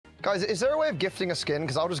Guys, is there a way of gifting a skin?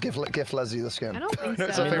 Because I'll just gift Leslie the skin. I don't think so.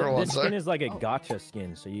 It's a favorite one. This skin is like a gotcha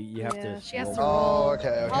skin, so you have to. She has to roll. roll. Oh,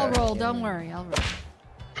 okay. I'll roll. Don't worry. I'll roll.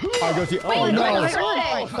 I'll go to. Wait, Oh no!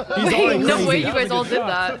 He's Wait, no way, you guys all did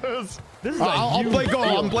that. This is I'll play goal.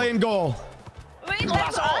 I'm playing goal. Wait,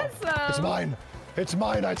 that's awesome. It's mine. It's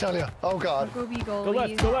mine, I tell you. Oh God. Go be goalies. Go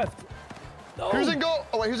left. Go left. No. Who's in goal?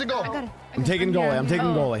 Oh wait, who's in goal? I got it. I'm taking goalie. I'm taking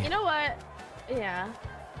goalie. You know what? Yeah.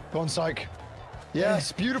 Go on, Psych.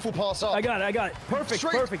 Yes, beautiful pass up. I got it. Perfect.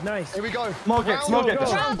 Straight. Perfect. Nice. Here we go. Smoke it. Smoke it.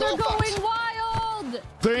 Crowds are going wild.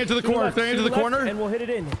 Throw into the corner. Throw into the corner. And we'll hit it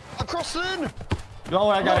in. Across in. No,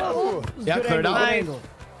 I got it. Oh. Yeah, clear it out. Nice. All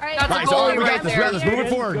right, That's Nice. a goalie We got right this. there. Let's move it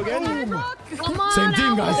forward. Come on, Same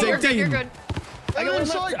team, guys. Same You're good. You're team. good. I got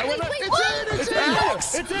inside. It's in.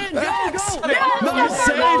 It's in. Go. Nice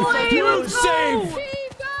save. Huge save.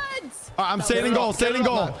 Defense. I'm staying in goal. Staying in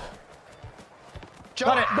goal.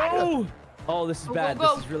 Got it. No. Oh, this is bad.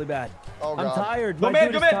 go. This is really bad. Oh, I'm God. tired. Go My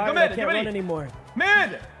mid, dude go is mid, tired. go mid, I can't mid. run anymore.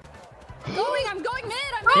 Mid. I'm going mid.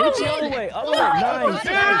 Hit it the other way. Other way. Nice.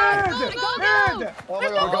 Oh my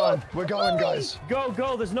God, we're going, guys.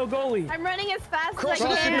 Go. There's no goalie. I'm running as fast Cross as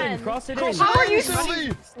I it can. Cross it in. How are you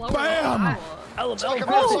Sylvie? Bam.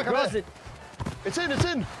 Cross it. It's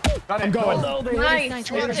in. I'm going. Nice.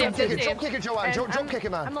 Joanne, Good drop save, kick good it, save. drop kick it, Joanne. Drop kick it,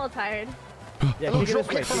 I'm a man. little tired. Yeah, A little kick it drop this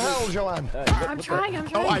way. kick from hell, Joanne. I'm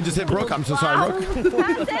trying. Oh, I just hit Brooke. I'm so sorry, Brooke.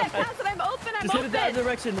 Pass it. I'm open. Just hit it that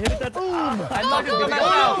direction. Hit it that. Boom. I'm not gonna go back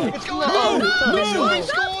out. It's going.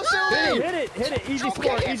 Score, Sylvie. Hit it. Easy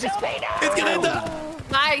score. It's gonna hit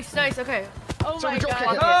that. Nice. Okay. Oh So my we drop kick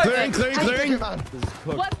god. it. Clearing. Man.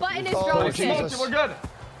 What button is Oh, drop kick? Jesus. We're good.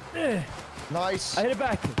 Nice. I hit it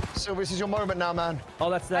back. Sylvie, this is your moment now, man. Oh,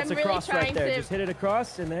 that's I'm a really cross right trying there. to- Just hit it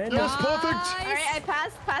across and then. Yes, perfect. All right, I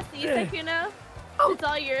passed the Sakuna. It's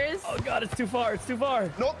all yours. Oh God, it's too far.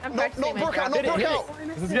 Not I'm Brooke practicing my out, drop. not Hit it, Brooke hit it. out.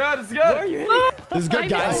 This is good. This is Where are good. you hitting? This is good,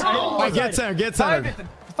 guys. All right, get center. Get center.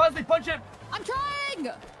 Fuzzy, punch it. I'm trying. In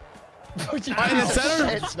the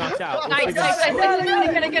center. It's knocked out. Nice. Get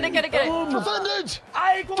it. Defended!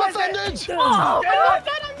 I Defended!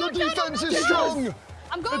 The defense is strong!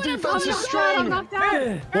 I'm going. The defense is strong!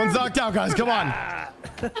 One's knocked out, guys. Come on.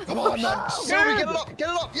 Come on, man! Sylvie, get it up! Get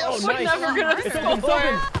it up! Yes! We're never gonna It's score. open, it's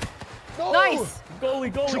open. No. Nice.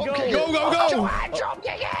 Goalie, Drop kick it. go. Go. Drop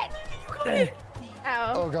kick it!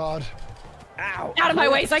 Ow. Oh, God. Ow. Out of my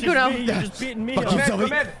way, Sakuna. You're just beating me Fuck up. you, Come Sylvie.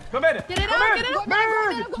 in. Come in. Get it out. I'm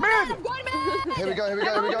going mid. Here we go.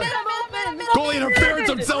 Goalie interference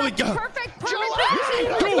from Sully. Perfect.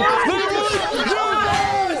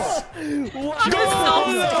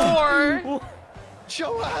 Score.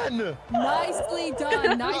 Joanne! Nicely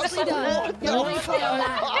done.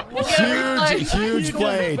 Huge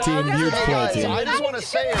play, team. Huge play, Guys, team. I just want to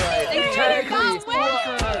say,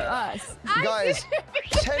 guys,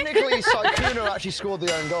 technically, Sakuna actually scored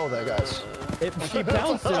the own goal there, guys. She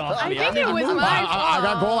bounced it off I me. think it was my I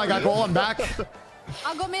got goal. I got goal. I'm back.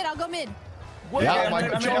 I'll go mid. Yeah. Oh my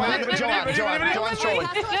God, Joanne's trolling.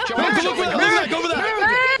 Go over there.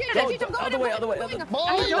 Other way.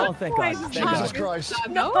 Molly! Oh, thank God. Jesus Christ.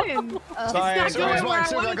 going. Sorry, Going where I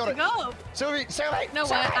Sylvie, wanted got to it. go. Sylvie, No,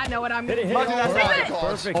 what? I know what I'm Hit it.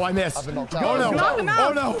 gonna do. Oh, I missed. I've been knocked Oh out. no. Knock him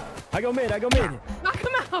out. Oh no. I go mid. Knock him out.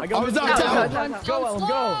 I go I was mid. knocked out. Go, Ellen, go.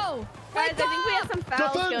 Guys, I think we have some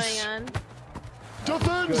fouls Defense. going on.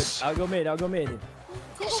 Defense! I'll go mid.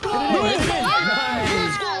 Let's go! Who's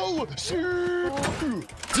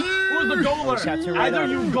the Catch her goaler? right Either up.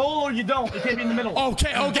 you goal or you don't. You can't be in the middle.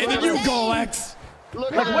 Okay, then you go, X.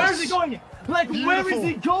 Look Like, at where this. is he going? Like, where is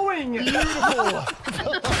he going? Beautiful!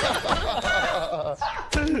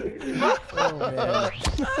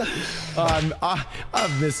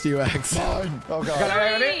 I've missed you, X. All Fine. Oh,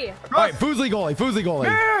 God. Hey. right, Foozly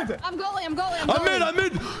goalie. I'm going. I'm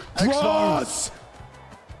mid. Cross.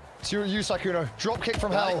 It's you, Sakuna. Drop kick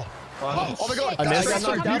from hell. Oh my God. I missed. That's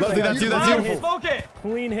so Leslie, that's you. Nice, smoke it.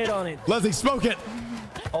 Clean hit on it. Leslie, smoke it.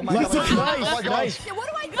 Oh my God. Leslie. Oh my God. Nice. What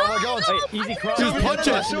do I do? Oh my God. Hey, easy cross. Just punch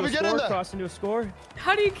it. Sylvie, get in there. Cross into a score.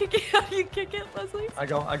 How do you kick it? Leslie? I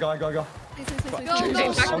go.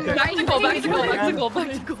 Jesus. Okay. Back to goal. I'm rolling.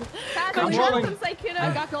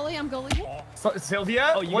 I got goalie. I'm goalie. So,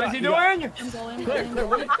 Sylvia, Oh, you what got- is he you got- doing? I'm goalie.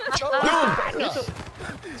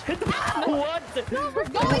 What?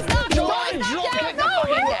 Goalie's not.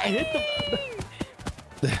 Hit the.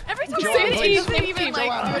 Every time Joanne, please. Sandy's even Joanne,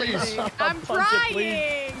 like, please. I'm Punch it,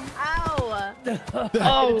 please. trying. Ow. To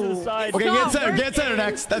the side. Okay, get center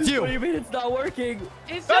next. That's What do you. you mean it's not working?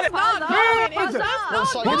 It's just not going. It's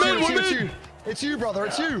Well, not. it's you. It's you, brother.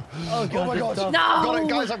 It's you. Oh Oh my God. No. I've got it,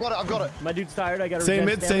 guys. I've got it. My dude's tired. I gotta Stay regen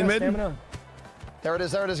mid, stay mid. stamina. There it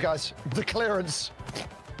is, guys. The clearance.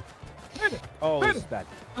 Oh, this is bad.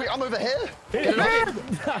 Wait, I'm over here. Hit Get it up.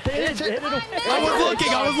 it. Hit it. I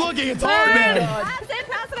was looking. It's hard, man. Pass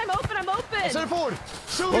it. I'm open. Send it forward.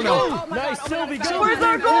 Sylvie, Oh, go. no. Oh my Nice, God, Sylvie, God, go. God. Where's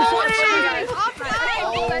our goalie?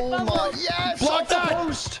 Oh my, yes. Block off the that.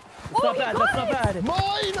 post. That's not bad. That's not bad.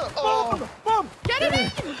 Mine. Oh. Get it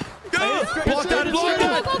in. Go. Block that. Block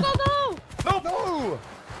that. Go. No.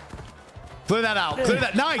 Clear that out. Clear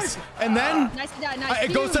that. Nice. And then Nice,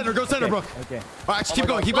 nice. go center. Go center, Brooke. Okay. All right, keep my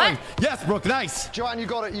going. God. Keep going. Yes, Brooke. Nice. Joanne, you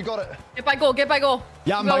got it. You got it. Get by goal.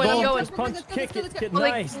 Yeah, I'm my going. goal. Just punch, Let's go, kick let's it. go. Kid. Oh,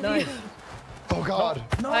 wait. Nice. Oh God.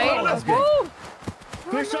 Right? Woo!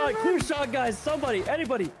 Clear shot, guys. Somebody,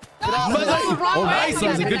 anybody. Oh, nice. That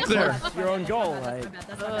was a good clear. Your own goal. Right?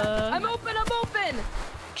 I'm open.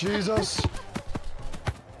 Jesus.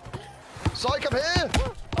 Psych, I'm here.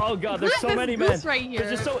 Oh God, there's so many men. Right here.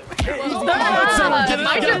 There's just so Get it out.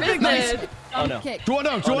 Mind your Get it out. Nice. business. Oh no. Kick.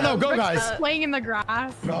 2-1-0. Go, guys. Playing in the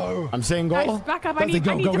grass. No. I'm saying goal. Guys, back up. I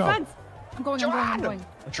Dustin, need go. defense. I'm going. Drop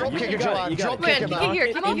kick You it, got it, Joanne. you got Drop it. kick Win, it, kick man. here.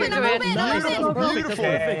 I'm open. Beautiful, beautiful.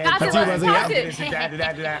 That's That's you, Leslie. Pass Yeah. it.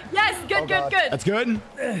 Yes, good. That's good.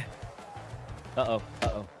 Uh-oh.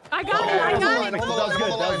 I got it. Hold on, That was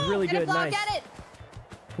good. That was really Get it, good. Blau, Nice. get it.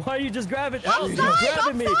 Why are you just grabbing? Help! Jesus. You're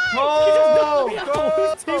grabbing me. Go!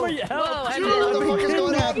 Whose team are you? Help! Whoa, I What the fuck is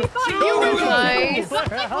going on? Nice. I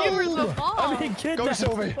mean, kid. Go,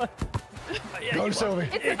 Sylvie. Go, Sylvie.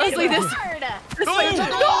 Leslie, this way. It's a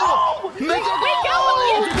goal! It's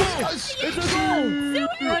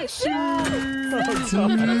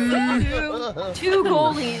a Two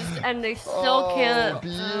goalies, and they still can't.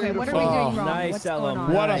 Okay, what are we Beautiful. doing wrong? Nice, What's going Ellen.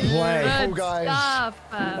 on? What a play. Beautiful, guys.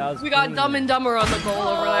 That was We got clean. Dumb and Dumber on the goal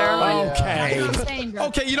over there. Okay. That's what I'm saying, bro.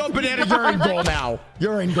 Okay, you know, Banana, you're in goal now.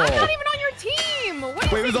 You're in goal. I'm not even on your team. What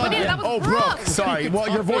do Wait, you it was think? on. Banana, that was Oh, Brooke. Brooke. Sorry. Well,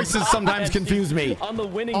 your voices sometimes confuse me. On the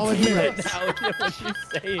winning I'll team admit right it. now. You know what she's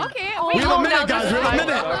saying. Okay, We have a Oh, minute, now guys. this We have a is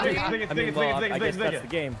minute. I mean, well, I guess that's the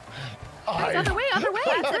game. other way. That's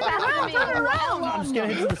Around. I'm just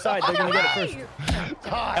gonna hit to the side. They're gonna get it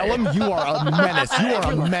first. Ellum, you are a menace. You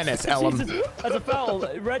are a menace, Ellum. Jesus, that's a foul.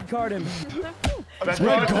 Red card him.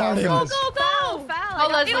 Red card him. Foul. Oh,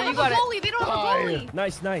 They Leslie, don't you have a got it. goalie. They don't have a goalie.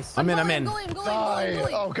 Nice. I'm in. I'm going. Die.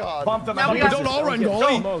 Oh, God. Bumped him. Now we We got- don't all run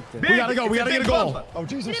goalie. Smoked it. We gotta go. We gotta get a goal. Oh,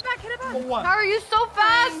 Jesus. Hit it back. One. How are you so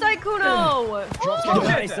fast, Saikuno? Drop Oh, kick. shit.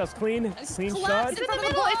 Nice. That's clean. Clean shot. Collapse in front of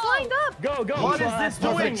the goal. It's lined up. Go. What is this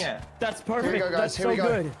doing? Perfect. That's perfect. Here we go, guys. That's Here so we go.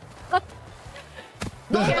 good.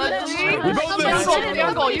 We both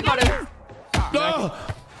missed. Goal, you got it. No.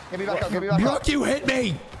 Get me back up. Get me back up. Brooke, you hit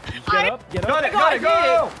me. Get up. Get Got up. it, got it,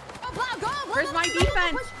 go! Where's my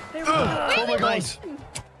defense? Oh, my God.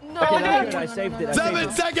 No, Okay, no. good. I saved it. I saved 7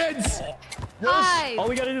 it. seconds. Five. All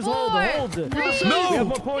we gotta do is hold. Hold. We have No.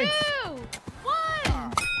 more points. 2,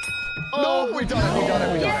 1. No, we done it. We done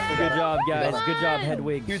it. We done it. Good job, guys. Good job,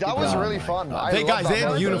 Hedwig. Dude, that was really fun. Hey, guys, they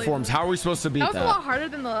have uniforms. How are we supposed to beat That was a lot that? harder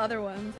than the other ones.